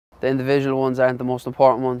the individual ones aren't the most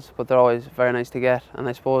important ones, but they're always very nice to get. And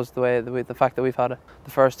I suppose the fact that we've had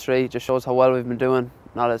the first 3 just shows how well we've been doing,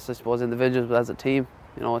 not as, I suppose, individuals, but as a team.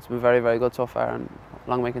 You know, it's been very, very good so far, and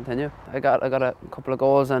long may continue. I got a couple of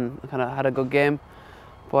goals and kind of had a good game,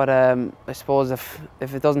 but I suppose if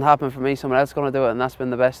it doesn't happen for me, someone else is going to do it, and that's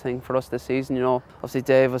been the best thing for us this season. You know, obviously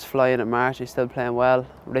Dave was flying in March, he's still playing well.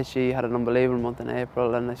 Richie had an unbelievable month in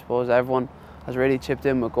April, and I suppose everyone has really chipped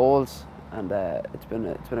in with goals. And it's been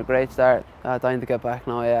a great start. Dying to get back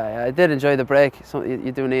now. Yeah, I did enjoy the break. So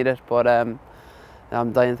you do need it, but I'm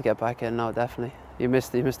dying to get back in now. Definitely. You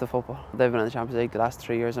missed the football. They've been in the Champions League the last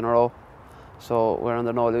 3 years in a row, so we're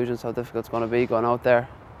under no illusions how difficult it's going to be going out there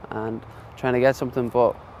and trying to get something.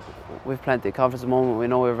 But we've plenty of confidence at the moment. We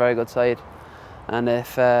know we're a very good side, and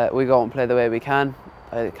if we go out and play the way we can,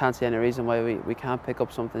 I can't see any reason why we can't pick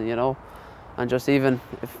up something. You know. And just even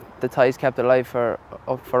if the ties kept alive for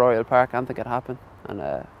Oriel Park, I think it'd happen,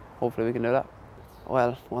 and hopefully we can do that.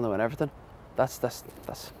 Well, I want to win everything. That's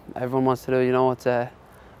everyone wants to do. You know,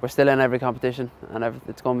 we're still in every competition, and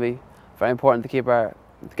it's going to be very important to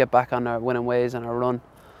get back on our winning ways and our run,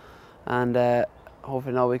 and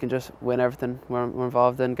hopefully now we can just win everything we're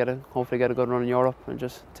involved in. Hopefully get a good run in Europe, and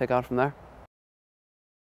just take on from there.